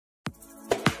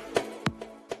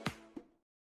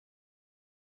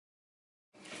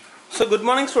So good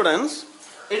morning students,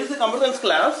 it is the computer science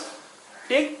class,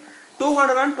 take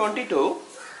 222,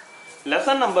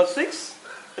 lesson number 6,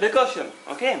 recursion.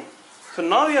 Okay, so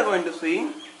now we are going to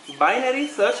see binary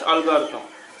search algorithm.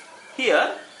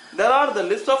 Here there are the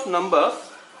list of numbers.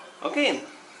 Okay,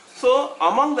 so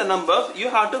among the numbers you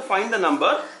have to find the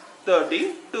number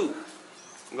 32.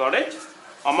 Got it?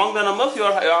 Among the numbers you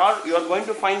are going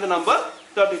to find the number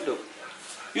 32.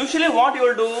 Usually what you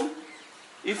will do,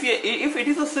 if it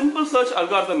is a simple search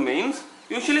algorithm means,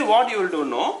 usually what you will do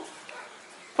now,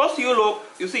 first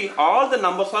you see all the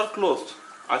numbers are closed.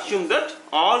 Assume that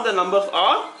all the numbers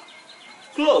are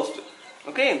closed.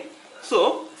 Okay,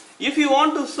 so if you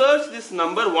want to search this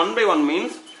number one by one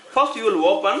means, first you will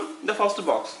open the first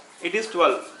box, it is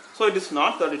 12, so it is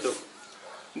not 32.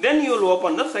 Then you will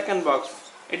open the second box,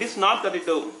 it is not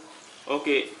 32.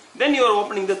 Okay, then you are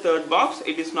opening the third box,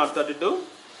 it is not 32.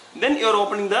 Then you are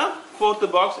opening the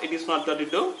fourth box, it is not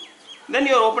 32. Then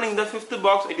you are opening the fifth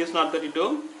box, it is not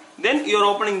 32. Then you are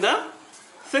opening the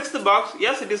sixth box,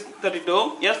 yes it is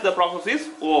 32, yes the process is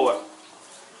over.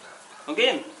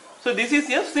 Okay, so this is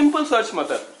a simple search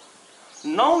method.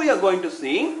 Now we are going to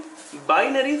see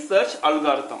binary search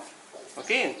algorithm.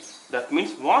 Okay, that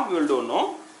means what we will do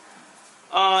now,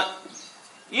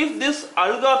 if this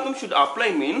algorithm should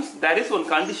apply means there is one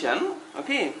condition.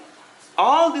 Okay,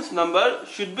 all this number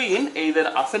should be in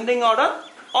either ascending order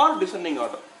or descending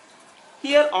order.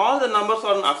 Here all the numbers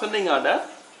are in ascending order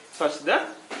such that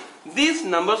these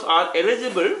numbers are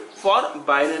eligible for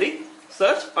binary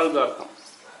search algorithm.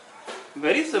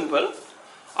 Very simple.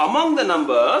 Among the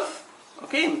numbers,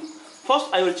 okay, first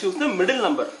I will choose the middle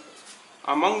number.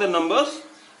 Among the numbers,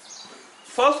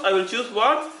 first I will choose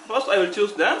what? First I will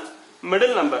choose the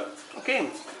middle number. Okay,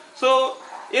 so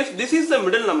if this is the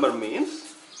middle number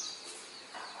means,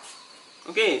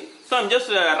 okay, so I am just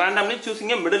randomly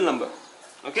choosing a middle number.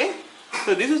 Okay,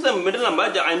 so this is the middle number,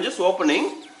 I am just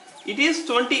opening, it is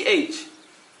 28.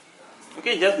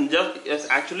 Okay, just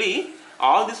actually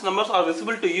all these numbers are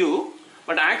visible to you,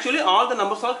 but actually all the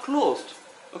numbers are closed.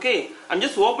 Okay, I am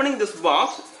just opening this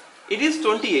box, it is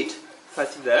 28,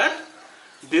 such that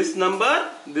this number,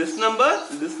 this number,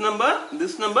 this number,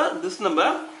 this number, this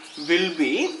number will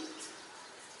be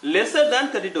lesser than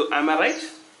 32. Am I right?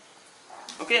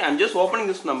 Okay, I am just opening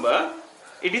this number.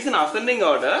 It is in ascending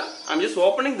order. I am just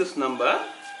opening this number.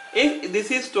 If this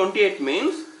is 28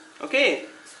 means, okay,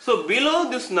 so below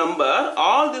this number,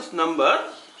 all this number,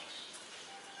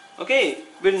 okay,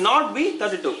 will not be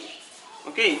 32.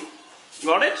 Okay,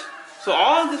 got it? So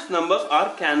all these numbers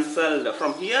are cancelled.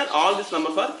 From here, all these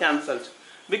numbers are cancelled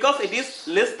because it is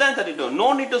less than 32.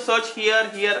 No need to search here,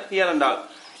 here, here and all.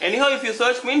 Anyhow, if you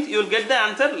search means you will get the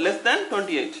answer less than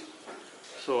 28.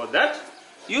 So that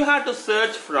you have to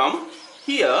search from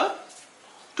here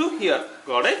to here.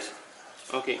 Got it?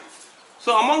 Okay.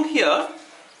 So among here,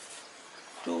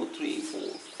 2, 3, 4,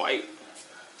 5,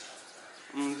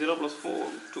 0 plus 4,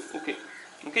 2. Okay.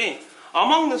 Okay.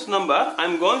 Among this number, I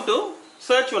am going to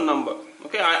search one number.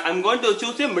 Okay. I am going to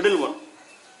choose a middle one.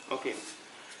 Okay.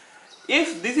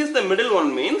 If this is the middle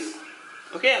one means,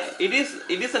 okay, it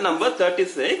is a number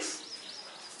 36.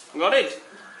 Got it?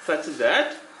 Such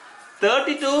that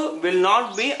 32 will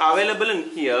not be available in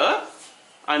here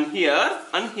and here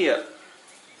and here.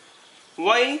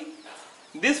 Why?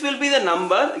 This will be the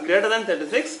number greater than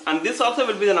 36 and this also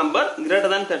will be the number greater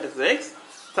than 36,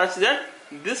 such that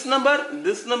this number,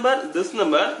 this number, this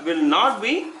number will not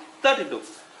be 32.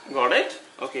 Got it?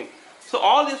 Okay. So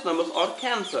all these numbers are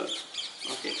cancelled.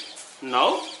 Okay.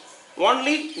 Now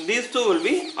only these two will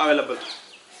be available.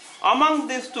 Among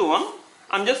these two one,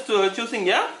 I am just choosing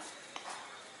a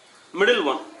middle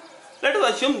one. Let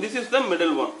us assume this is the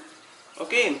middle one.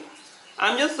 Okay,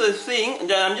 I am just I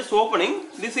am just opening,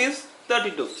 this is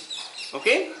 32.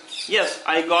 Okay, yes,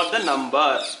 I got the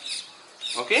number.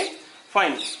 Okay,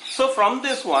 fine. So from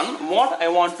this one, what I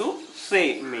want to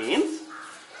say means,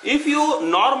 if you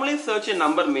normally search a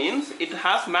number means, it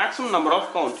has maximum number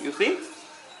of count. You see,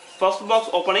 first box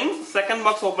opening, second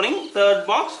box opening, third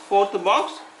box, fourth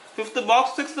box, fifth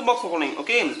box, sixth box opening.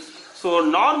 Okay, so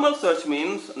normal search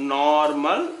means,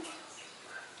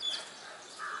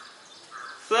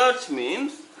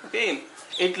 okay,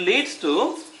 it leads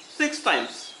to 6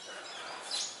 times,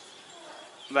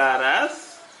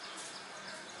 whereas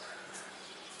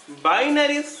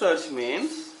binary search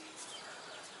means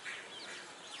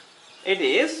it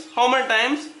is how many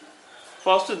times?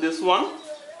 First to this one,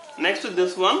 next to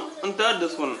this one, and third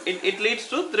this one. It leads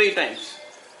to 3 times.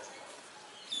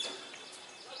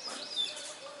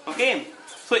 Okay,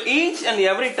 so each and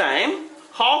every time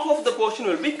half of the portion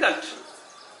will be cut.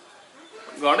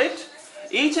 Got it?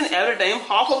 each and every time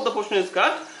half of the portion is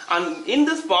cut, and in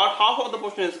this part half of the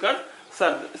portion is cut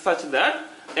such that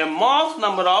a mass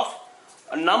number of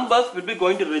numbers will be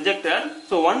going to rejected.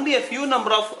 So only a few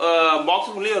number of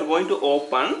boxes only you are going to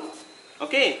open.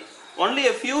 Okay, only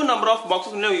a few number of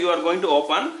boxes only you are going to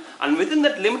open, and within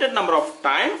that limited number of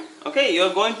time, okay, you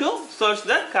are going to search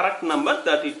the correct number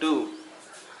 32.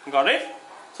 Got it?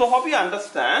 So hope you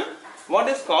understand what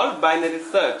is called binary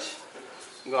search.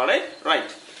 Got it?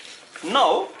 Right.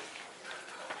 Now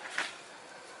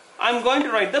I am going to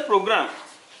write the program.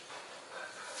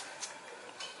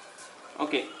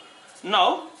 Okay.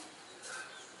 Now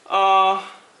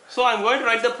so I am going to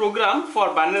write the program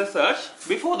for binary search.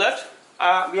 Before that,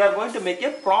 we are going to make a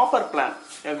proper plan.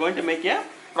 We are going to make a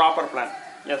proper plan.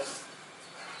 Yes.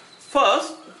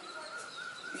 First,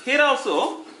 here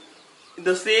also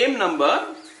the same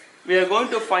number, we are going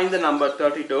to find the number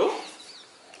 32.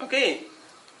 Okay.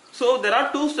 So there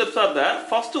are two steps are there.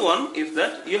 First one is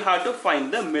that you have to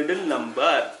find the middle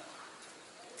number.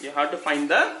 You have to find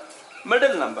the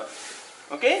middle number.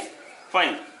 Okay.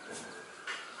 Fine.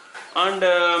 And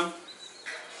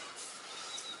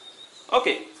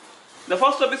okay. The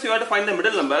first step is you have to find the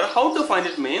middle number. How to find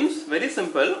it means very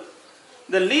simple.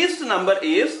 The least number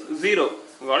is 0.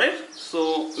 Got it?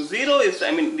 So 0 is,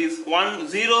 I mean, these 1,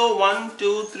 0, 1,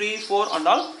 2, 3, 4 and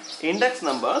all index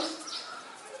numbers.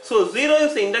 So 0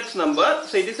 is the index number,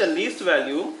 so it is the least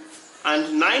value,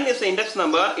 and 9 is the index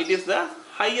number, it is the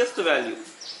highest value.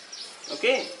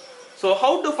 Okay? So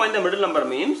how to find the middle number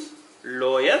means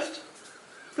lowest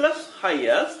plus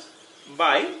highest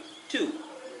by 2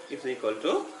 is equal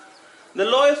to, the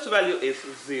lowest value is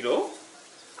 0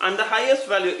 and the highest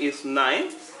value is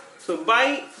 9. So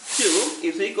by 2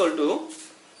 is equal to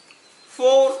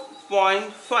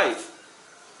 4.5.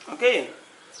 Okay.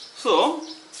 So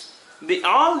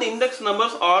all the index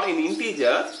numbers are in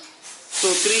integer. So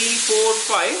 3, 4,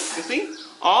 5. You see,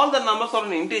 all the numbers are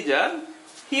in integer.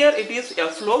 Here it is a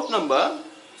float number.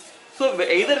 So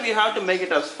either we have to make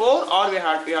it as 4 or we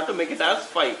have to make it as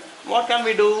 5. What can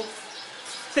we do?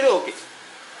 Say okay,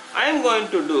 I am going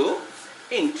to do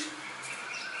int.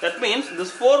 That means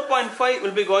this 4.5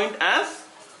 will be going as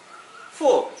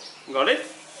 4. Got it?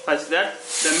 Such that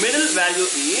the middle value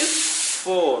is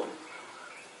 4.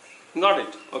 Got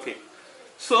it? Okay.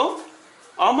 So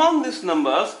among these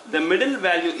numbers, the middle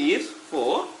value is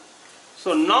 4.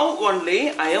 So now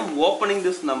only I am opening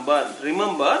this number.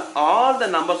 Remember, all the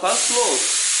numbers are closed.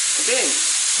 Okay.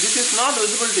 This is not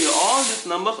visible to you. All these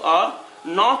numbers are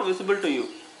not visible to you.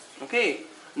 Okay.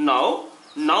 Now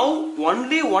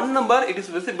only one number it is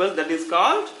visible, that is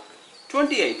called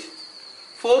 28.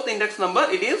 Fourth index number,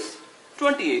 it is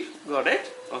 28. Got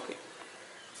it? Okay.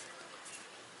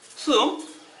 So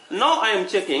now I am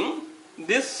checking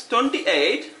this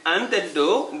 28 and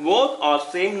 32 both are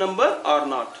same number or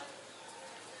not.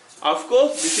 Of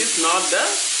course this is not the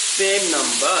same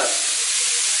number.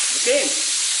 Okay.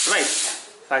 Right.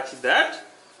 Such that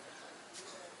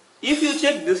if you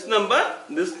check this number,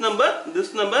 this number,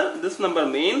 this number, this number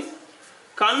means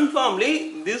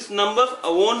confirmly these numbers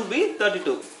won't be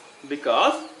 32,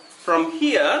 because from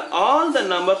here all the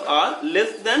numbers are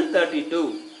less than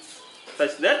 32,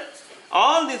 such that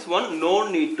all this one no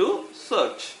need to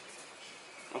search.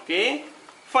 Okay,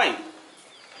 fine.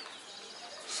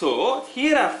 So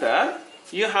hereafter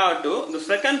you have to, the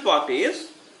second part is,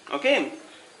 okay,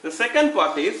 the second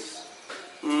part is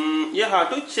you have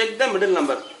to check the middle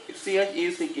number.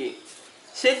 CHECK.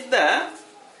 Check the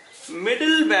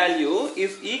middle value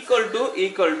is equal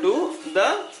to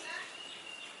the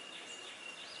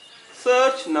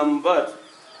search number.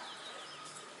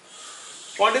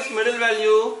 What is middle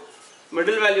value?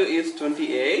 Middle value is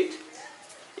 28.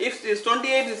 If this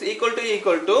 28 is equal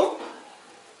to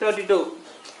 32.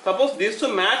 Suppose these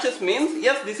two matches means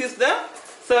yes, this is the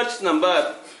search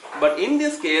number. But in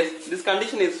this case, this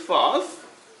condition is false.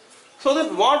 So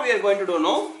that what we are going to do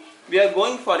now? We are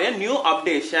going for a new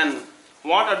updation.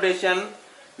 What updation?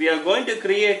 We are going to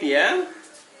create a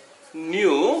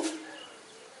new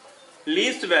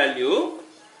least value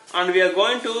and we are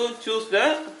going to choose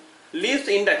the least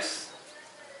index.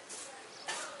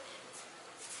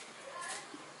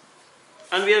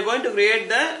 And we are going to create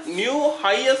the new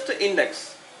highest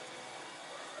index.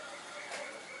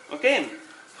 Okay,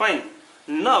 fine.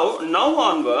 Now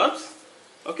onwards,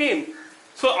 okay.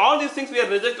 So all these things we have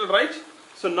rejected, right?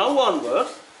 So now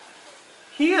onwards,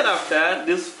 hereafter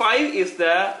this 5 is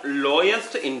the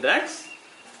lowest index.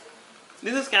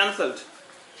 This is cancelled.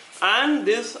 And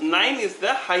this 9 is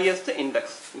the highest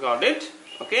index. Got it?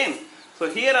 Okay. So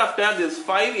hereafter this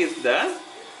 5 is the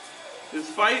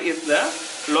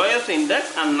lowest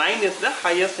index and 9 is the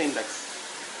highest index.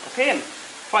 Okay,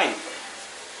 fine.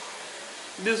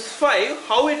 This 5,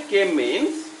 how it came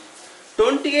means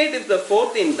 28 is the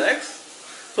fourth index.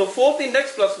 So fourth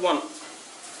index plus 1.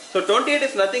 So 28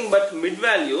 is nothing but mid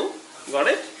value. Got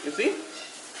it? You see?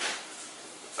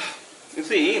 You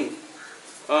see,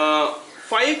 5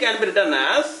 can be written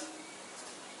as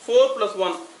 4 plus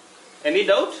 1. Any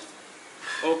doubt?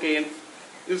 Okay.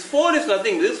 This 4 is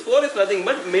nothing. This 4 is nothing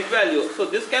but mid value. So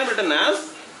this can be written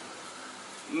as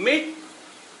mid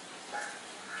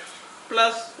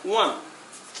plus 1.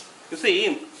 You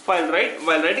see, while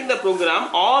writing the program,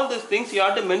 all these things you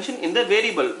have to mention in the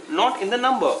variable, not in the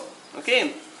number.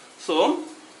 Okay. So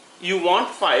you want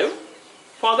 5.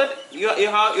 For that you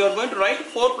are going to write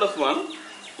 4 plus 1.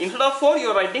 Instead of 4 you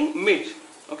are writing mid.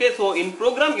 Okay. So in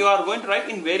program you are going to write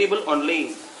in variable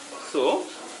only. So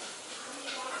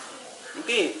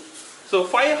okay. So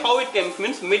 5 how it comes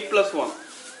means mid plus 1,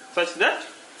 such that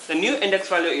the new index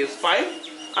value is 5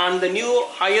 and the new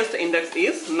highest index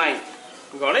is 9.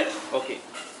 Got it? Okay.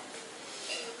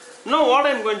 Now what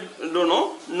I am going to do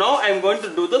now? Now I am going to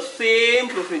do the same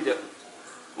procedure.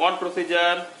 What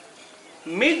procedure?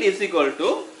 Mid is equal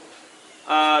to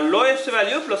lowest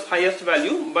value plus highest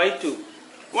value by 2.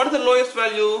 What is the lowest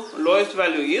value? Lowest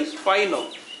value is 5 now.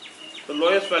 The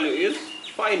lowest value is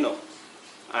 5 now.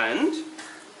 And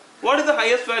what is the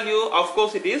highest value? Of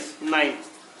course it is 9.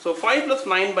 So 5 plus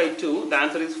 9 by 2, the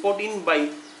answer is 14 by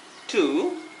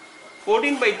 2.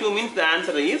 14 by 2 means the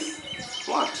answer is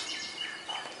what?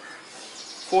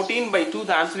 14 by 2,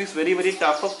 the answer is very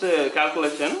toughest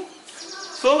calculation.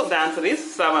 So the answer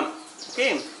is 7.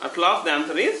 Okay, at last the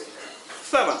answer is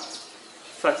 7.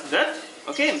 Such that,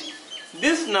 okay,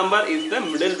 this number is the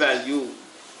middle value.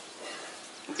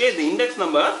 Okay, the index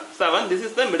number 7, this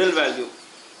is the middle value.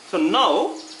 So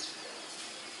now,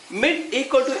 mid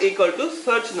equal to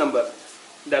search number.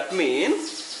 That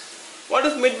means, what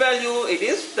is mid value? It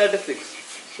is 36.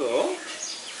 So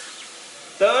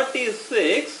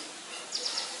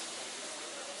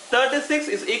 36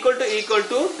 is equal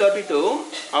to 32.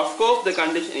 Of course the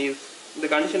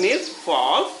condition is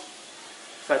false,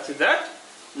 such that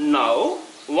now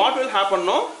what will happen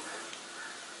now?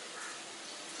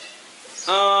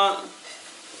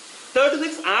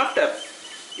 36 after,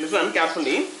 listen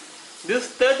carefully, this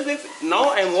 36,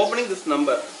 now I am opening this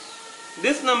number.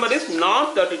 This number is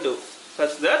not 32,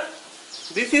 such that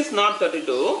this is not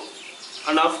 32,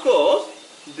 and of course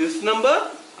this number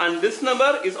and this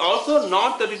number is also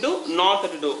not 32, not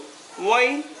 32.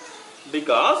 Why?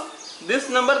 Because this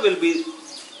number will be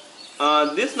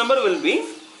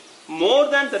more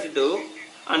than 32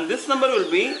 and this number will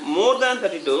be more than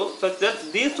 32, such that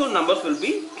these two numbers will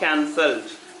be cancelled.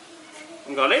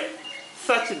 Got it?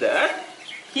 Such that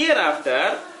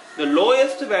hereafter the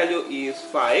lowest value is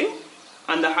 5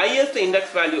 and the highest index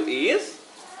value is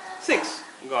 6.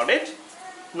 Got it?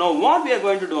 Now what we are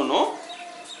going to do now?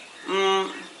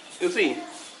 You see,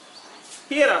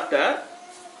 hereafter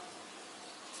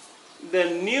the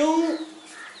new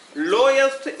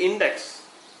lowest index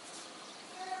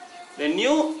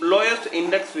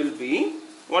will be,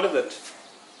 what is it?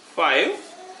 5,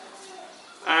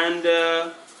 and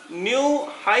new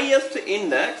highest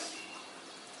index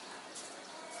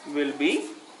will be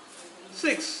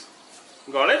 6.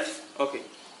 Got it? Okay.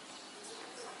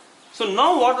 So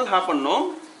now what will happen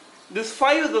now? This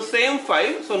 5 is the same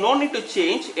 5, so no need to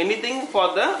change anything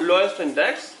for the lowest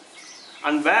index.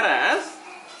 And whereas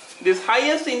this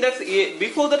highest index,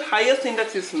 before that highest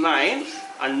index is 9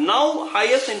 and now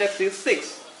highest index is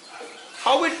 6.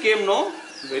 How it came now?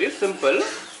 Very simple.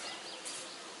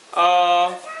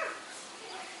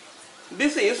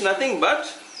 This is nothing but,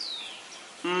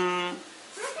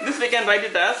 this we can write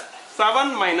it as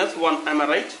 7 minus 1. Am I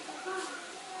right?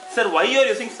 Sir, why you are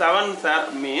using 7,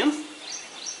 sir? Means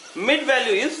mid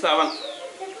value is 7.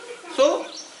 So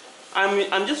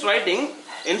I'm just writing,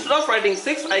 instead of writing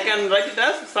 6, I can write it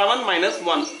as 7 minus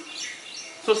 1.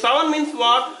 So 7 means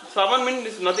what? 7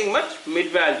 means nothing but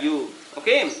mid value.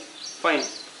 Okay, fine.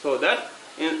 So that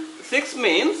 6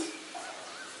 means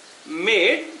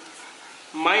mid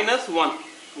minus 1.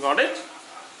 Got it?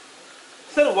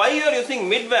 Sir, why you are using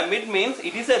mid? Mid means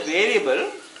it is a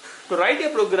variable. To write a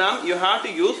program, you have to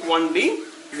use only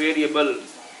variable.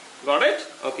 Got it?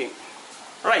 Okay.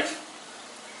 Right.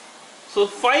 So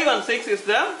 5 and 6 is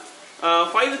the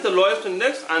 5 is the lowest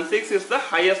index and 6 is the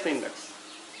highest index.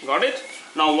 Got it?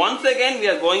 Now once again we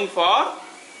are going for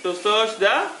to search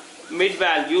the mid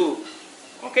value.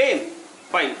 Okay.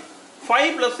 Fine.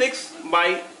 5 plus 6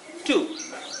 by 2.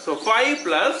 So 5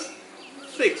 plus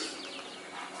 6.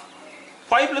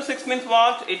 5 plus 6 means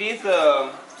what? It is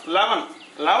 11.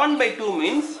 11 by 2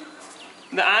 means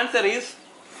the answer is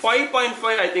 5.5,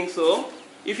 I think so.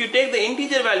 If you take the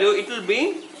integer value, it will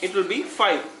be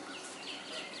 5.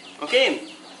 Okay,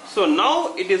 so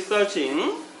now it is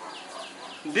searching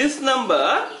this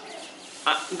number,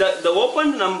 the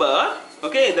opened number,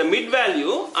 okay, the mid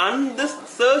value and this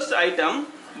searched item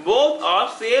both are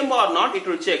same or not. It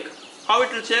will check. How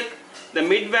it will check? The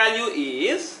mid value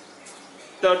is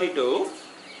 32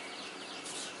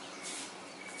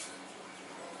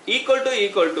 equal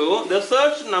to the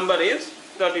search number is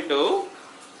 32.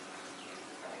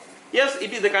 Yes,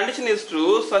 it is, the condition is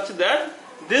true such that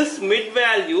this mid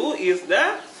value is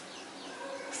the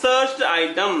searched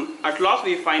item. At last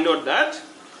we find out that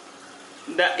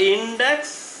the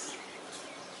index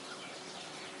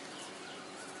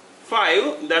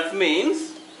 5, that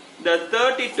means the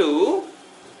 32,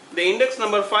 the index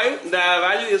number 5, the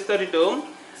value is 32.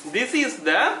 This is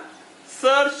the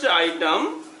search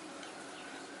item.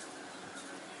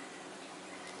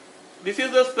 This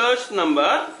is the search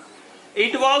number.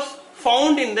 It was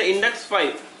found in the index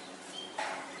 5.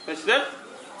 Such that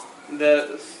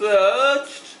the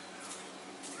searched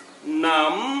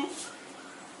num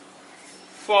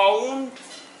found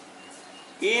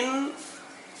in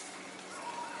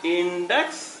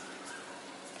index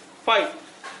 5.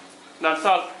 That's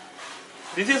all.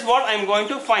 This is what I am going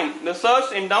to find. The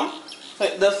searched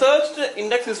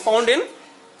index is found in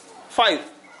 5.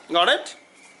 Got it?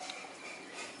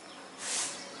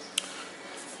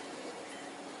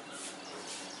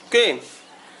 Okay.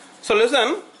 So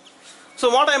listen. So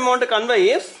what I want to convey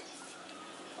is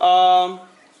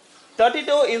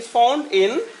 32 is found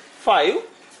in 5.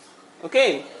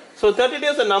 Okay. So 32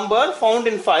 is a number found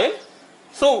in 5.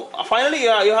 So finally you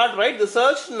have to write the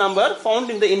search number found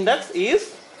in the index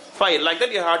is 5. Like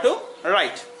that you have to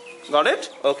write. Got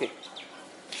it? Okay.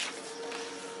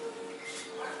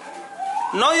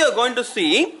 Now you are going to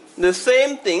see the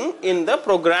same thing in the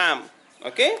program.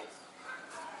 Okay.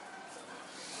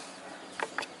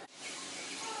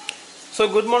 So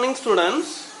good morning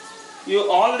students. You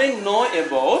already know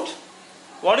about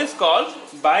what is called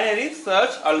binary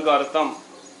search algorithm.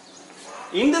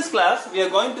 In this class we are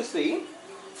going to see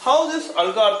how this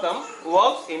algorithm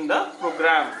works in the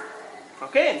program.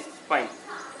 Okay, fine.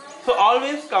 So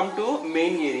always come to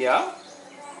main area.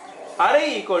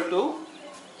 Array equal to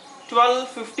 12,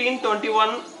 15,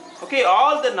 21. Okay,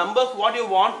 all the numbers what you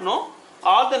want, no?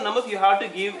 All the numbers you have to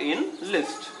give in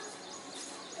list.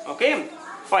 Okay,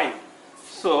 fine.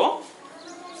 So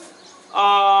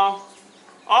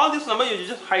all these numbers you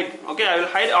just hide. Okay, I will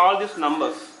hide all these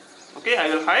numbers. Okay, I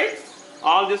will hide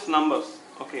all these numbers.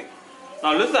 Okay.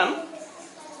 Now listen,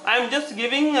 I am just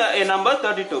giving a number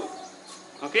 32.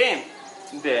 Okay.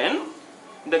 Then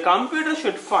the computer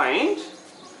should find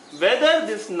whether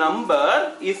this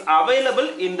number is available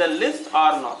in the list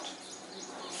or not.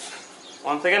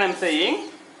 Once again I am saying,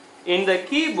 in the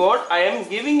keyboard I am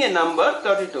giving a number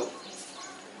 32.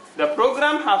 The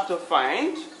program has to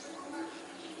find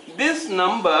this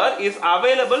number is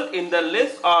available in the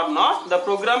list or not. The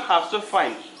program has to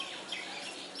find.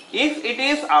 If it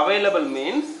is available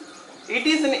means it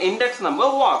is an index number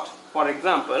what? For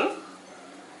example,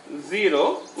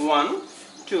 0, 1,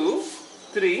 2,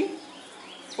 3,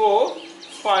 4,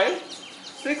 5,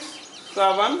 6,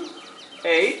 7,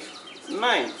 8,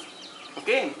 9.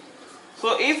 Okay.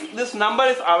 So if this number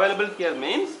is available here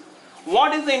means,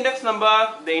 what is the index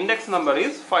number? The index number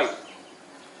is 5.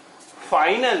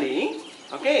 Finally,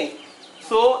 okay,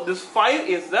 so this 5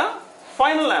 is the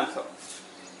final answer.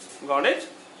 Got it?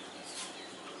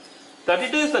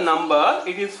 32 is the number.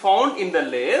 It is found in the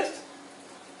list.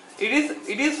 It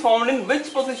is found in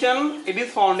which position? It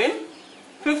is found in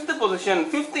 5th position,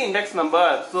 5th index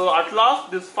number. So at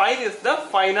last this 5 is the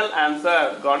final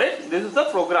answer. Got it? This is the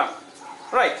program.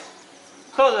 Right.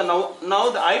 So now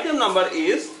the item number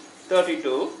is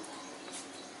 32,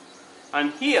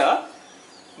 and here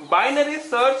binary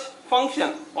search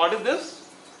function. What is this?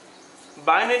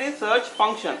 Binary search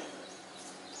function.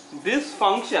 This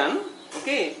function,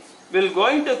 okay, will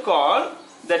going to call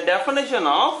the definition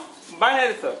of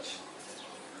binary search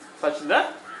such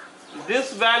that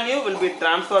this value will be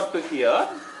transferred to here.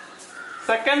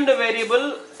 Second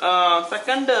variable,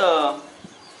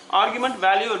 argument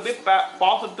value will be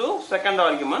passed to second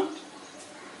argument.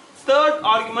 Third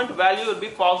argument value will be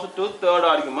passed to third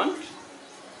argument,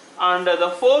 and the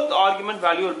fourth argument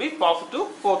value will be passed to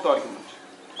fourth argument.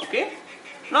 Okay.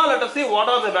 Now let us see what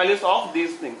are the values of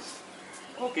these things.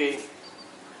 Okay.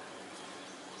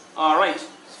 Alright.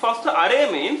 First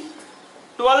array means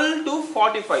 12 to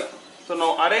 45. So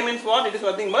now array means what? It is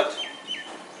nothing but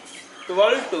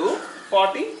 12 to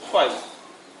 45.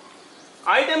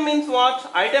 Item means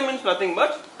what? Item means nothing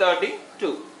but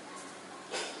 32.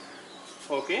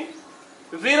 Okay,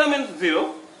 0 means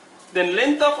 0. Then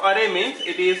length of array means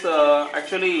it is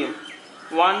actually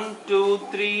 1, 2,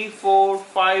 3, 4,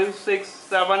 5, 6,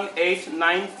 7, 8,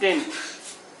 9, 10.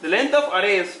 The length of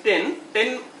array is 10.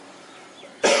 10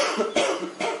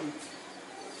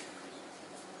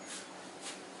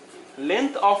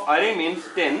 length of array means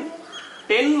 10.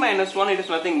 10 minus 1, it is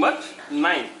nothing but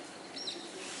 9.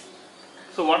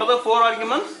 So what are the 4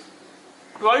 arguments?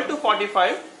 12 to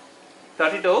 45,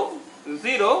 32,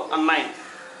 0 and 9.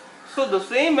 So the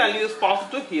same value is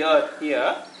passed to here.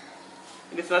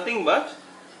 It is nothing but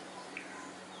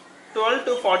 12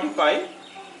 to 45.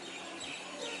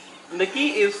 And the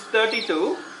key is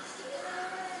 32.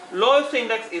 Lowest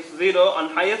index is 0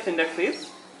 and highest index is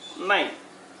 9.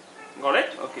 Got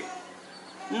it? Okay.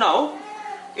 Now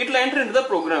it will enter into the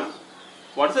program.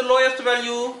 What is the lowest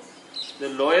value? The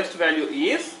lowest value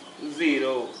is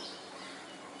 0.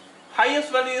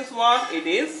 Highest value is what? It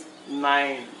is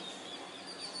 9.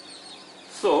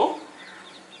 So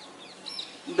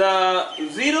the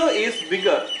 0 is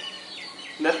bigger.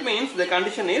 That means the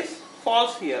condition is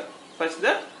false here, such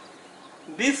that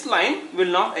this line will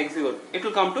not execute. It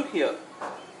will come to here.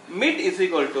 Mid is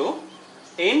equal to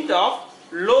int of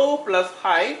low plus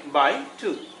high by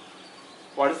 2.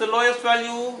 What is the lowest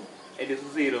value? It is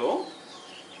 0.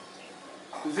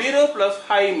 0 plus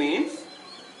high means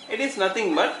it is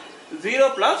nothing but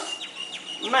 0 plus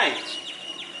 9.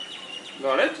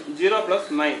 Got it? 0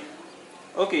 plus 9.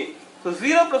 Okay. So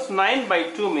 0 plus 9 by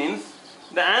 2 means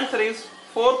the answer is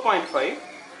 4.5.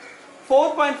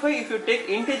 4.5 if you take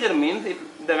integer means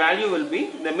the value will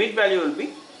be, the mid value will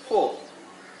be 4.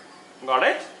 Got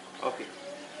it? Okay.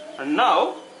 And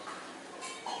now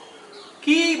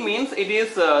key means it is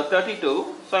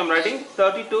 32. So I am writing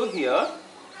 32 here.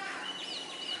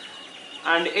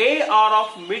 And AR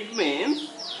of mid means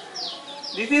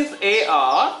this is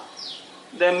AR.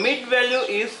 The mid value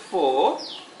is 4.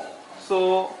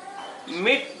 So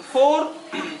mid 4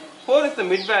 4 is the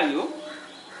mid value.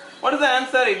 What is the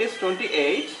answer? It is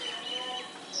 28.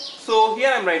 So here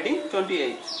I am writing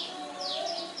 28.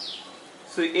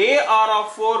 So AR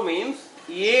of 4 means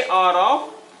AR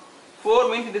of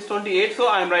 4 means it is 28. So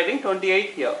I am writing 28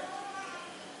 here.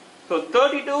 So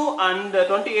 32 and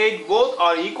 28 both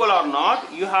are equal or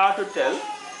not, you have to tell.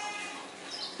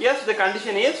 Yes, the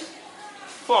condition is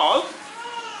false,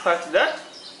 such that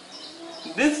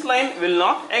this line will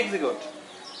not execute.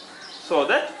 So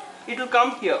that it will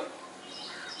come here.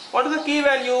 What is the key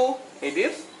value? It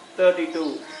is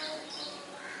 32.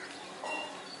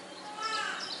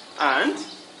 And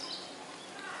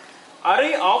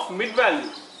array of mid value.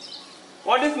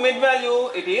 What is mid value?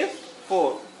 It is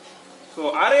 4.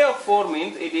 So array of 4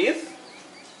 means it is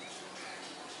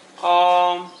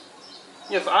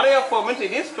yes, array of 4 means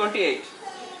it is 28.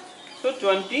 So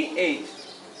 28.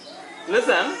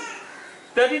 Listen,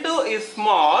 32 is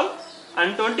small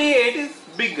and 28 is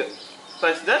big,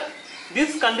 such that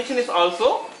this condition is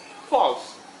also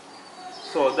false.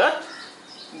 So that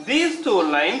these two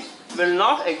lines will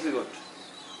not execute.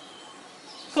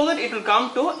 So that it will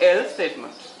come to else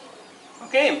statement.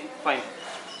 Okay, fine.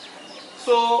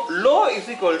 So low is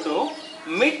equal to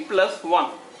mid plus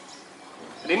 1.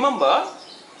 Remember,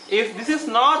 if this is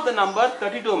not the number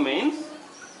 32 means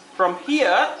from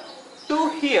here to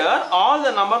here all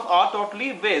the numbers are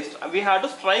totally waste. We have to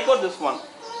strike out this one.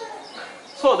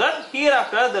 So that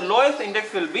hereafter the lowest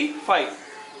index will be 5.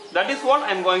 That is what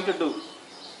I am going to do.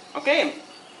 Okay.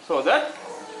 So that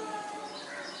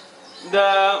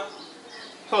the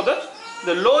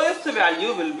lowest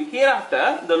value will be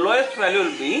hereafter, the lowest value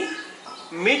will be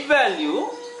mid value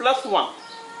plus 1.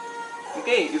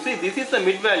 Okay, you see this is the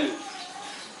mid value.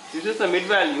 This is the mid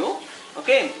value.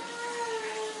 Okay.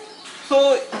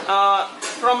 So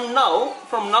from now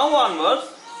onwards,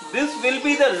 this will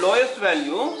be the lowest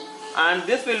value and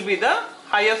this will be the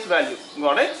highest value.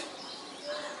 Got it?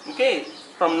 Okay.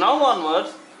 From now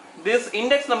onwards, this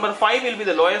index number 5 will be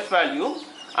the lowest value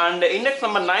and the index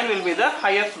number 9 will be the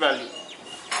highest value.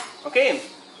 Okay.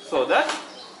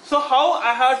 So how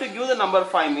I have to give the number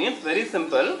 5 means very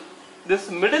simple.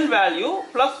 This middle value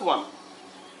plus 1.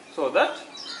 So that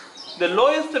the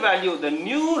lowest value, the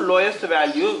new lowest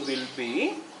value will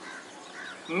be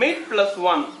mid plus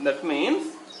 1. That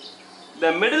means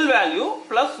the middle value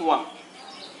plus 1.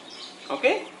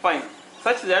 Okay, fine.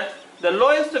 Such that the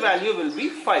lowest value will be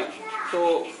 5.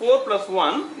 So 4 plus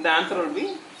 1, the answer will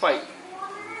be 5.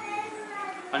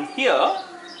 And here,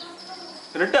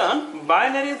 return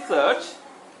binary search.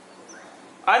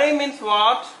 Array means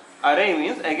what? Array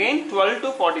means again 12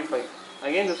 to 45.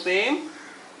 Again the same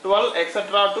 12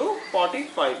 etc. to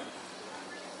 45.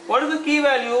 What is the key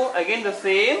value? Again the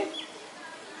same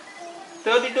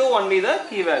 32 only the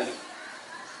key value.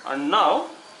 And now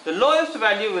the lowest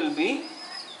value will be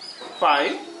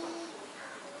 5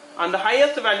 and the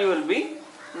highest value will be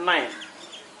 9.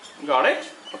 Got it?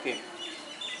 Okay.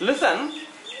 Listen,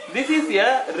 this is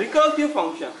a recursive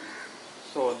function.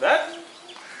 So that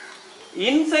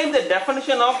inside the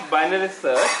definition of binary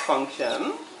search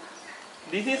function,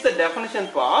 this is the definition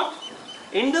part.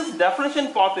 In this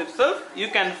definition part itself, you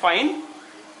can find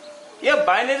a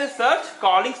binary search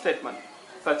calling statement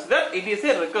such that it is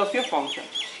a recursive function.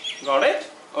 Got it?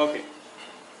 Okay.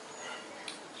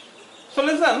 So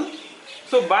listen,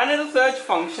 so binary search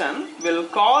function will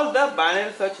call the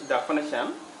binary search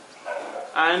definition,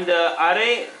 and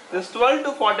array this 12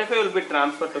 to 45 will be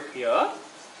transferred to here,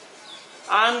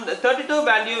 and 32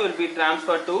 value will be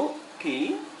transferred to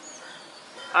key,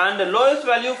 and the lowest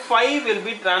value 5 will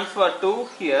be transferred to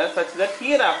here, such that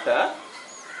hereafter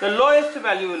the lowest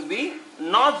value will be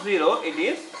not 0, it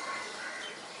is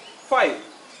 5,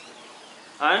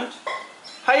 and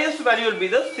highest value will be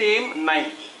the same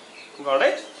 9. Got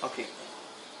it? Okay.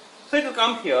 So it will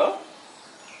come here.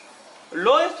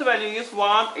 Lowest value is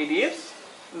what? It is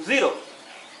 0.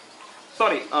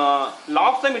 Sorry,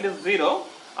 last time it is 0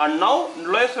 and now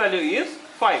lowest value is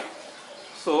 5.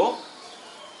 So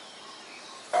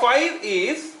 5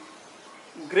 is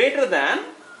greater than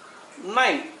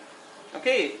 9.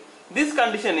 Okay, this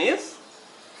condition is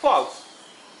false,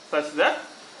 such that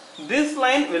this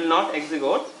line will not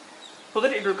execute, so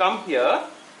that it will come here.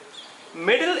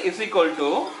 Middle is equal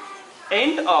to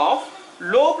end of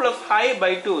low plus high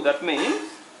by 2. That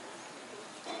means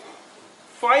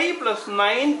 5 plus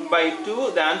 9 by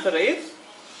 2, the answer is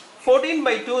 14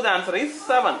 by 2, the answer is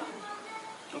 7.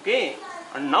 Okay,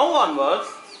 and now onwards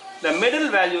the middle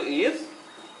value is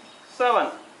 7.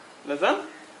 Listen,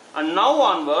 and now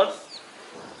onwards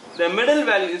the middle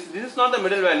value is, this is not the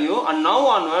middle value, and now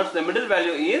onwards the middle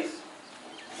value is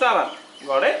 7.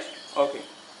 Got it? Okay.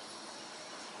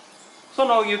 So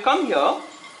now you come here.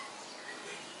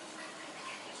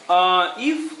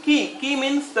 If key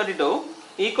means 32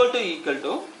 equal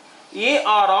to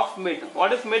ARR of mid.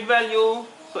 What is mid value?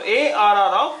 So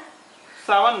ARR of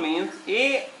 7 means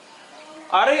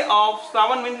array of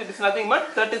 7 means it is nothing but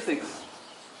 36.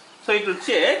 So it will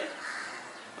check.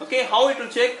 Okay, how it will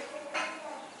check?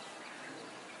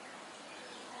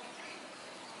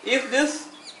 If this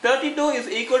 32 is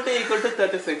equal to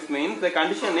 36 means the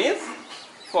condition is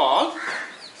false,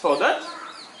 so that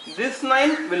this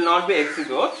 9 will not be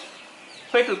executed.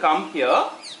 So it will come here.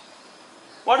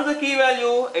 What is the key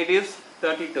value? It is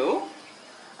 32,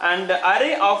 and the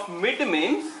array of mid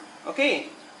means, okay,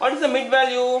 what is the mid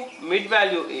value? Mid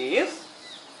value is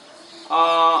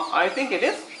I think it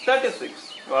is 36.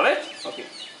 Got it? Okay.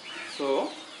 So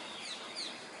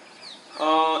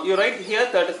you write here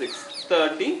 36.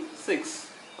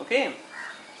 Okay.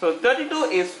 So 32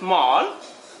 is small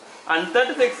and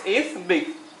 36 is big.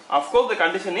 Of course the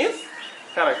condition is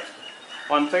correct.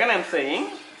 Once again I am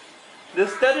saying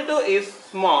this 32 is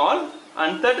small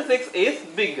and 36 is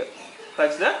big,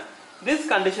 such that this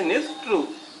condition is true.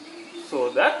 So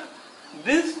that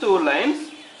these two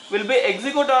lines will be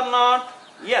executed or not?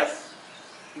 Yes,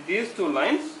 these two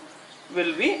lines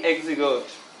will be executed.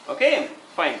 Okay,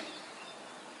 fine.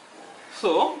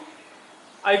 So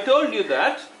I told you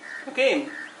that, okay,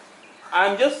 I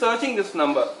am just searching this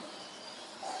number.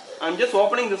 I am just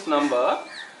opening this number.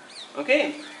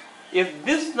 Okay, if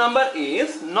this number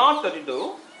is not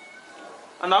 32,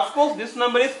 and of course this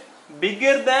number is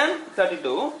bigger than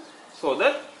 32, so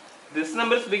that this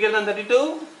number is bigger than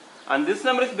 32 and this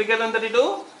number is bigger than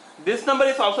 32, this number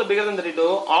is also bigger than 32,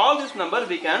 all these numbers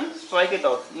we can strike it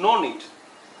out, no need.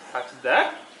 Such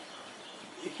that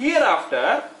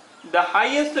hereafter the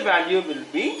highest value will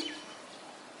be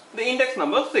the index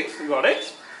number 6. Got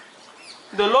it?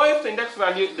 The lowest index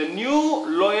value, the new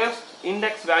lowest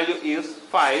index value is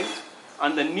 5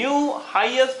 and the new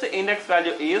highest index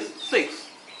value is 6.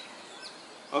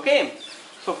 Okay,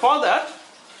 so for that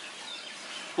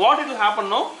what it will happen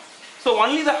now? So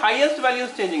only the highest value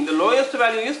is changing, the lowest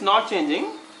value is not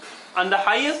changing, and the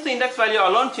highest index value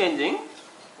alone changing.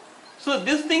 So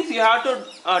these things you have to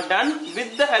done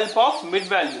with the help of mid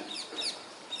value.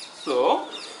 So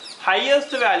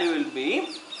highest value will be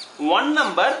one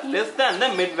number less than the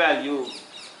mid value.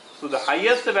 So the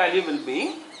highest value will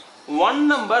be one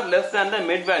number less than the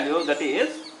mid value, that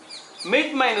is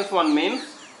mid minus 1 means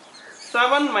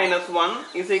 7 minus 1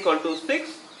 is equal to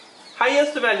 6.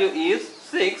 Highest value is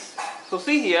 6. So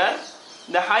see here,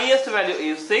 the highest value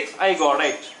is 6. I got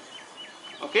it.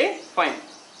 Okay, fine.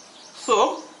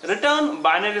 So return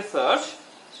binary search.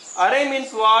 Array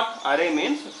means what? Array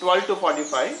means 12 to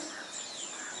 45.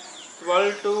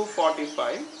 12 to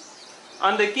 45,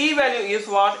 and the key value is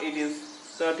what? It is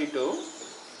 32,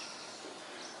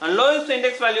 and lowest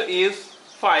index value is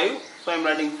 5, so I am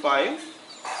writing 5,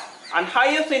 and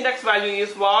highest index value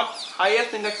is what?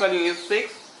 Highest index value is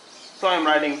 6, so I am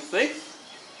writing 6.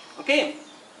 Okay,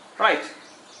 right.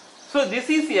 So this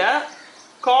is a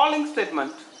calling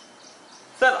statement.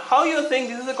 Sir, how you are saying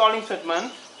this is a calling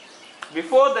statement?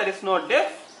 Before there is no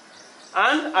def,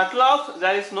 and at last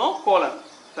there is no colon,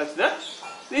 such that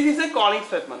this is a calling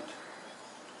statement.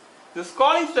 This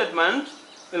calling statement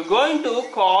will going to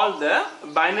call the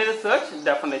binary search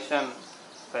definition,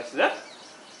 such that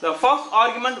the first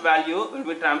argument value will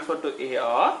be transferred to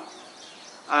AR,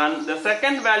 and the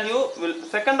second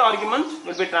argument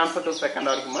will be transferred to second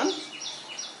argument,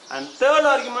 and third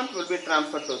argument will be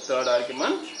transferred to third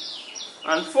argument,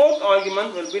 and fourth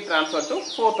argument will be transferred to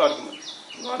fourth argument.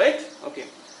 Got it? Okay.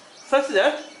 Such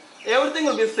that everything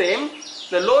will be same.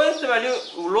 The lowest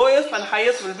and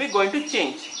highest will be going to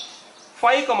change.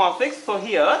 5, 6. So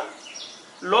here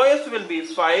lowest will be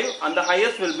 5 and the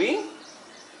highest will be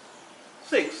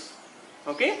 6.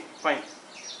 Okay, fine.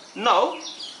 Now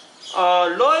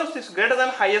lowest is greater than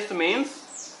highest means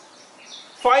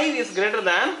 5 is greater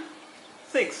than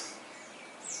 6.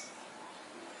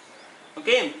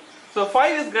 Okay, so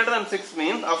 5 is greater than 6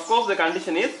 means, of course, the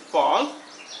condition is false,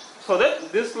 so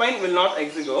that this line will not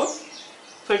execute,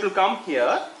 so it will come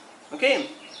here. Okay,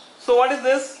 so what is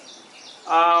this?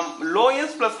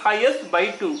 Lowest plus highest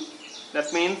by 2,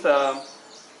 that means 5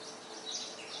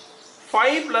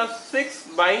 plus 6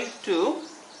 by 2,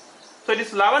 so it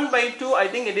is 11 by 2, I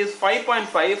think it is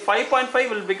 5.5. 5.5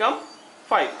 will become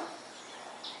 5.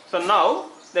 So now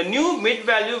the new mid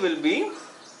value will be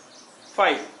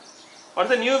 5. What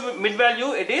is the new mid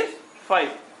value? It is 5.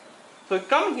 So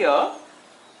come here,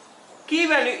 key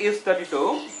value is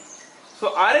 32.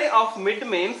 So array of mid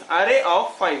means array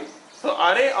of 5. So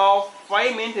array of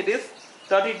 5 means it is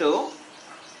 32.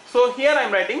 So here I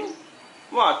am writing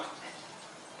what?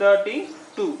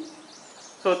 32.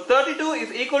 So 32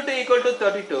 is equal to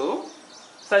 32,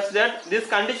 such that this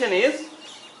condition is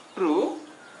true,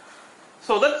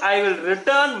 so that I will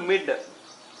return mid.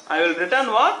 I will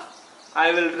return what?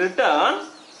 I will return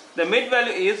the mid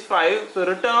value is 5, so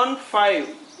return 5.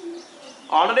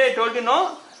 Already I told you,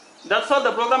 no, that's how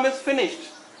the program is finished.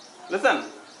 Listen,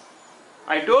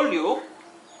 I told you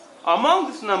among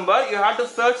this number you have to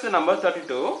search the number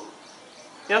 32.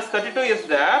 Yes, 32 is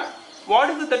there.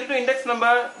 What is the 32 index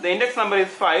number? The index number is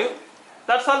 5.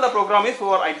 That's all the program is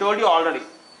over. I told you already.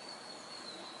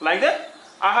 Like that,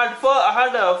 I had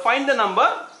find the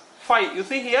number 5. You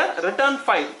see here, return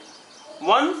 5.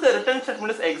 Once the return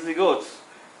statement is executes,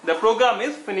 the program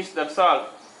is finished. That's all.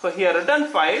 So here return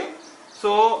 5.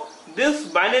 So this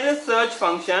binary search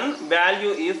function value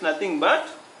is nothing but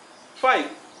 5.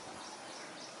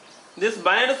 This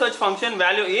binary search function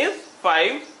value is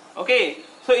 5. Okay.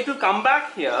 So it will come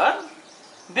back here.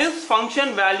 This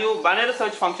function value, binary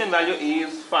search function value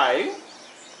is 5.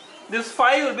 This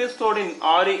 5 will be stored in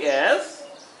RES.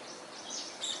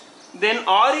 Then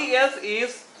RES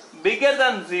is bigger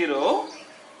than 0.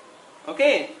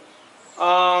 Okay.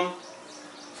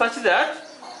 Such that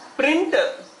print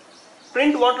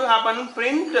what will happen?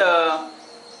 Print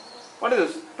what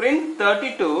is this? Print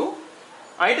 32.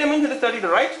 Item means it is 32,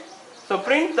 right? So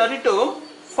print 32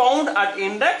 found at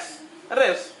index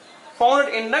res, found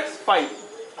at index 5.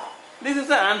 This is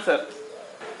the answer.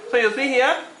 So you see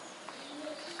here,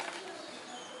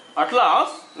 at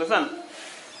last, listen,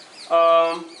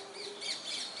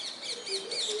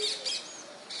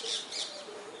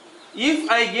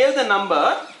 if I gave the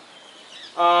number,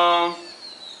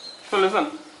 so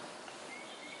listen,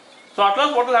 so at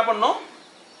last what will happen now?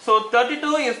 So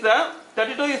 32 is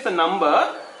the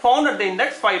number found at the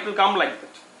index 5. It will come like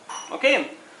that. Okay.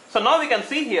 So now we can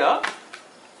see here,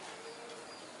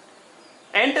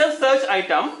 enter search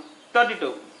item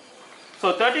 32.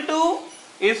 So 32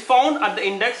 is found at the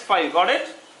index 5. Got it?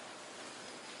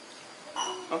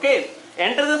 Okay.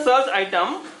 Enter the search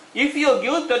item. If you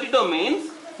give 32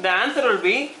 means the answer will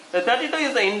be the 32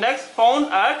 is the index found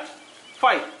at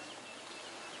 5.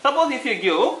 Suppose if you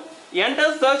give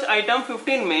enter search item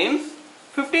 15 means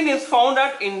 15 is found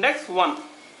at index 1.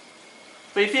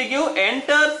 So if you give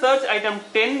enter search item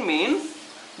 10 means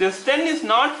this 10 is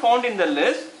not found in the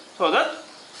list, so that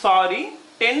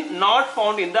 10 not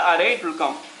found in the array it will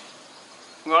come.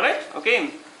 Got it?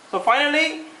 Okay. So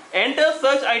finally enter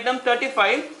search item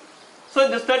 35. So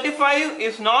this 35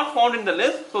 is not found in the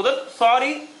list, so that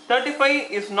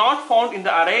 35 is not found in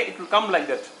the array, it will come like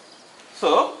that.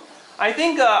 So I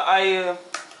think I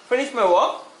finished my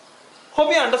work.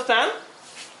 Hope you understand.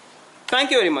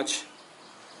 Thank you very much.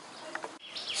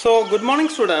 So, good morning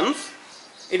students.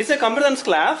 It is a computer science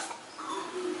class.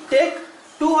 Take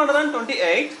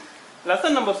 228,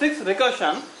 lesson number 6,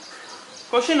 recursion.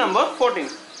 Question number 14.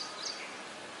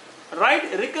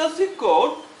 Write recursive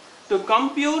code to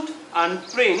compute and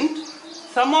print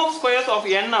sum of squares of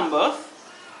n numbers.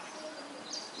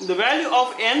 The value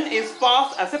of n is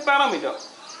passed as a parameter.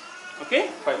 Okay,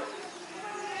 fine.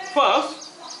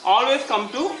 First, always come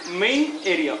to main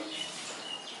area.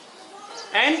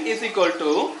 N is equal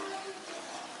to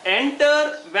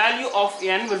enter value of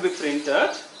n will be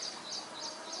printed,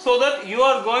 so that you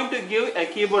are going to give a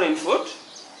keyboard input.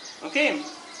 Okay,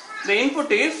 the input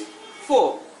is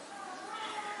 4.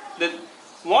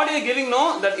 What you are giving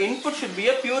now, that input should be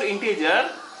a pure integer,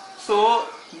 so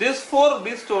this 4 will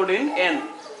be stored in n.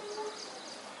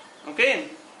 Okay,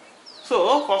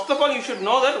 so first of all you should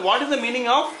know that what is the meaning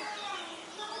of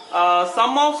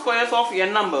sum of squares of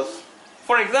n numbers.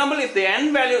 For example, if the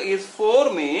n value is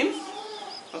 4 means,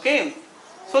 okay,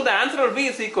 so the answer will be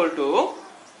is equal to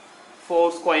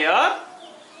 4 square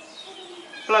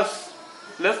plus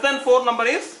less than 4 number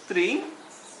is 3,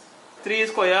 3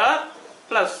 square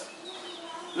plus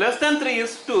less than 3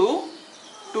 is 2,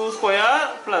 2 square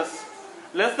plus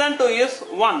less than 2 is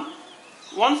 1,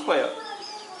 1 square.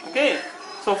 Okay,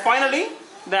 so finally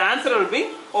the answer will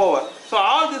be over. So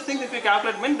all these things if you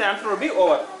calculate means the answer will be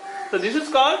over. So this is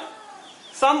called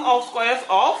sum of squares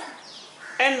of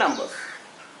n numbers.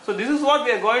 So this is what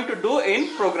we are going to do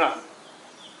in program.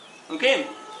 Okay,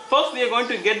 first we are going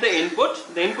to get the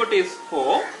input. The input is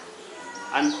 4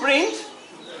 and print.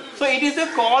 So it is a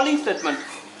calling statement.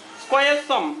 Square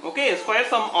sum. Okay, square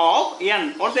sum of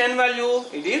n. What's the n value?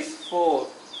 It is 4.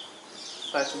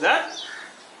 Such that.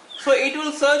 So it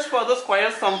will search for the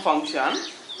square sum function.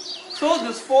 So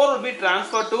this 4 will be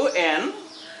transferred to n.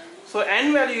 So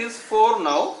n value is 4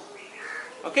 now.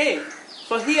 Okay.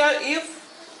 So here if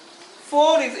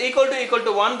 4 is equal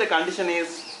to 1, the condition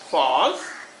is false.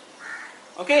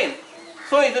 Okay.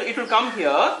 So it will come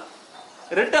here.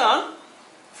 Return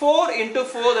 4 into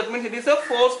 4, that means it is a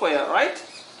 4 square, right?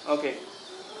 Okay.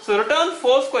 So return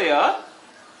 4 square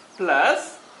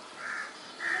plus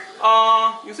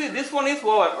you see this one is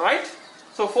over, right?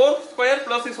 So 4 square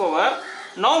plus is over.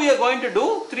 Now we are going to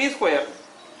do 3 square.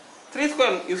 3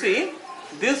 square, you see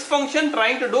this function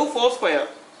trying to do 4 square.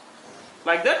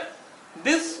 Like that.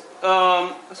 This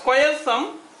square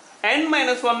sum n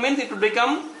minus 1 means it will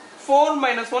become 4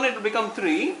 minus 1, it will become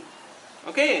 3.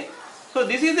 Okay. So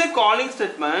this is a calling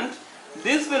statement.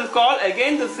 This will call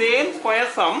again the same square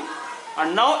sum,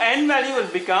 and now n value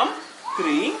will become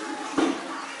 3.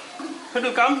 So it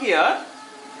will come here.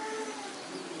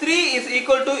 3 is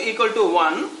equal to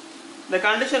 1. The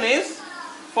condition is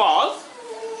false,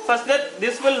 such that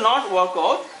this will not work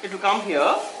out. It will come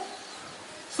here.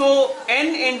 So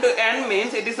n into n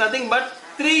means it is nothing but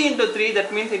 3 into 3.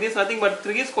 That means it is nothing but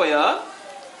 3 square.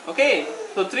 Okay.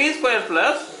 So 3 square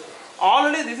plus.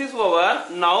 Already this is over.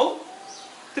 Now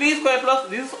 3 square plus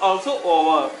this is also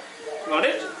over. Got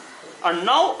it? And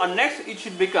now next it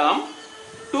should become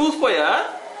 2 square.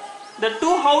 The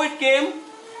 2 how it came?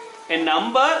 A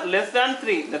number less than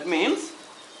 3. That means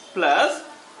plus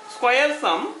square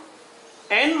sum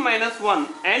n minus 1.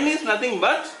 N is nothing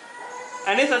but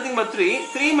 3.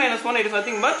 3 minus 1 it is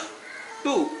nothing but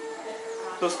 2.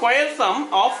 So square sum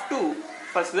of 2.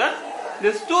 Such that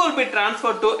this 2 will be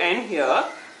transferred to n here.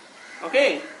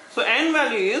 Okay. So n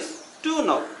value is 2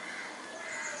 now.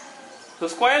 So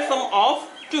square sum of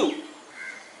 2.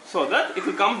 So that it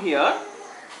will come here.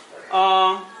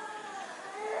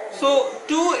 So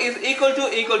 2 is equal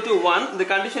to 1. The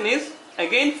condition is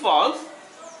again false.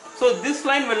 So this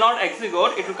line will not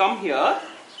execute. It will come here.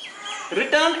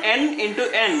 Return n into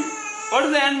n. What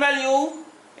is the n value?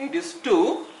 It is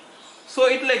 2. So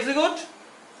it will execute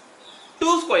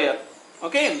 2 square.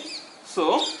 Okay.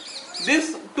 So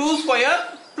this 2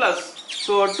 square plus.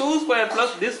 So 2 square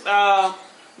plus this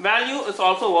value is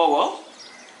also over.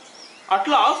 At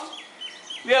last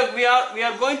we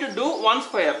are going to do 1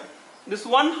 square. This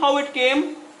 1 how it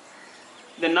came?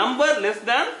 The number less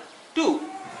than 2.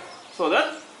 So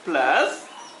that plus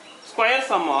square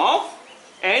sum of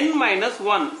n minus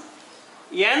 1.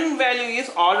 N value is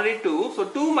already 2. So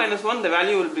 2 minus 1 the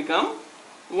value will become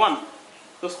 1.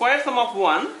 So square sum of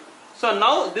 1. So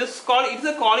now this call, it is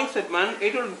a calling statement.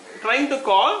 It will trying to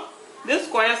call this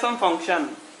square sum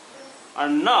function.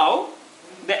 And now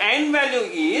the n value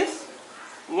is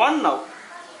 1 now.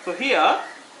 So here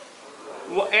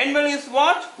n value is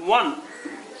what? 1.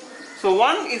 So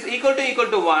 1 is equal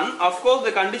to 1. Of course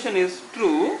the condition is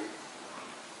true,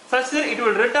 such that it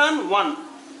will return 1.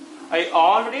 I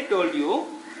already told you,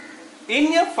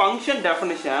 in a function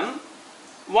definition,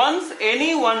 once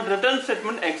any one return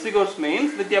statement executes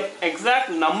means with the exact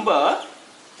number.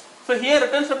 So here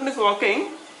return statement is working,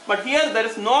 but here there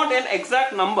is not an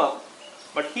exact number.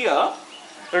 But here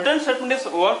return statement is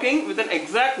working with an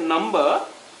exact number,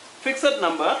 fixed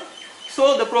number.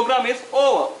 So the program is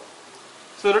over.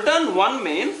 So return 1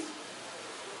 means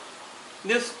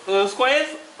this square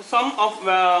sum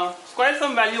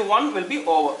value 1 will be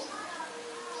over.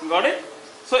 Got it?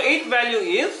 So 8 value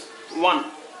is 1.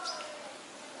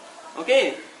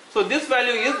 Okay. So this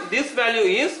value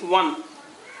is 1.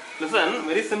 Listen,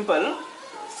 very simple.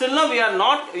 Still now we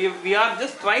are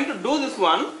just trying to do this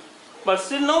one, but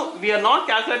still now we are not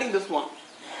calculating this one.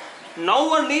 Now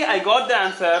only I got the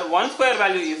answer. 1 square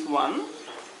value is 1.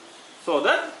 So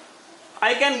that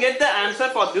I can get the answer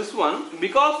for this one,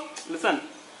 because listen,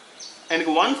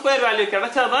 எனக்கு 1 square value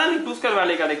கிடைச்சாதான் எனக்கு 2 square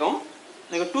value கிடைக்கும்.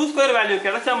 எனக்கு 2 square value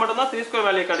கிடைச்சா மட்டும்தான் 3 square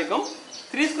value கிடைக்கும்.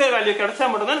 3 square value கிடைச்சா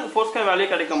மட்டும்தான் எனக்கு 4 square value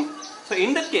கிடைக்கும். So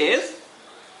in that case,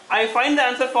 I find the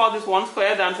answer for this 1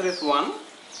 square, the answer is 1.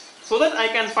 So that I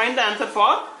can find the answer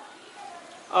for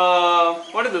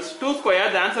what is this? 2 square,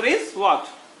 the answer is what?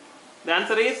 The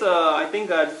answer is I think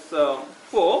it's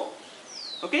 4.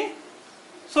 Okay.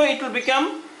 So it will become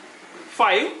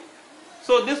 5.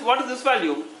 So this, what is this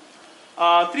value?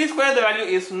 3 square, the value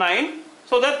is 9.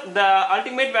 So that the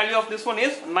ultimate value of this one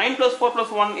is 9 plus 4 plus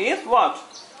 1 is what?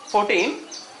 14.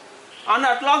 And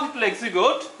at last it will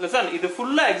execute. Listen, if the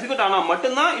full execute ana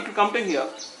mattumna it will come to here.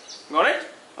 Got it?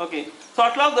 Okay. So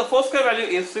at last the 4 square value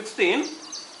is 16,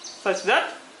 such that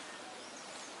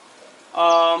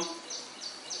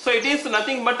so it is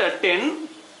nothing but a 10.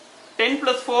 10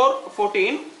 plus 4,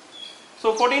 14.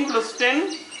 So 14 plus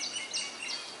 10.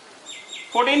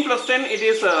 14 plus 10, it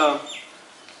is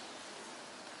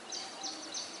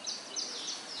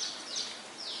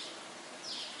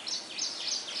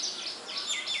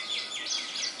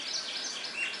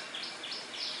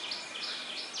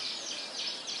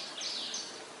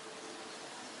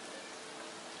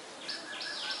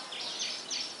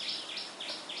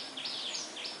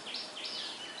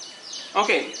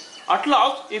okay. At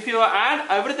last, if you add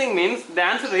everything means the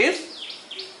answer is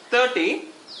 30.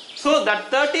 So that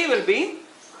 30 will be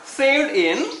saved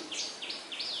in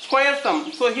square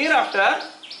sum. So hereafter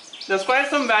the square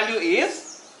sum value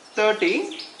is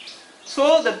 30.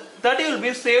 So the 30 will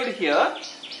be saved here.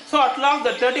 So at last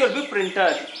the 30 will be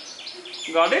printed.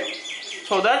 Got it?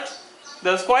 So that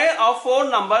the square of 4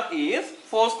 number is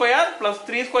 4 square plus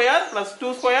 3 square plus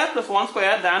 2 square plus 1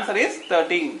 square. The answer is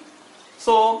 13.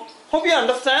 So hope you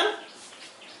understand.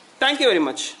 Thank you very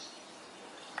much.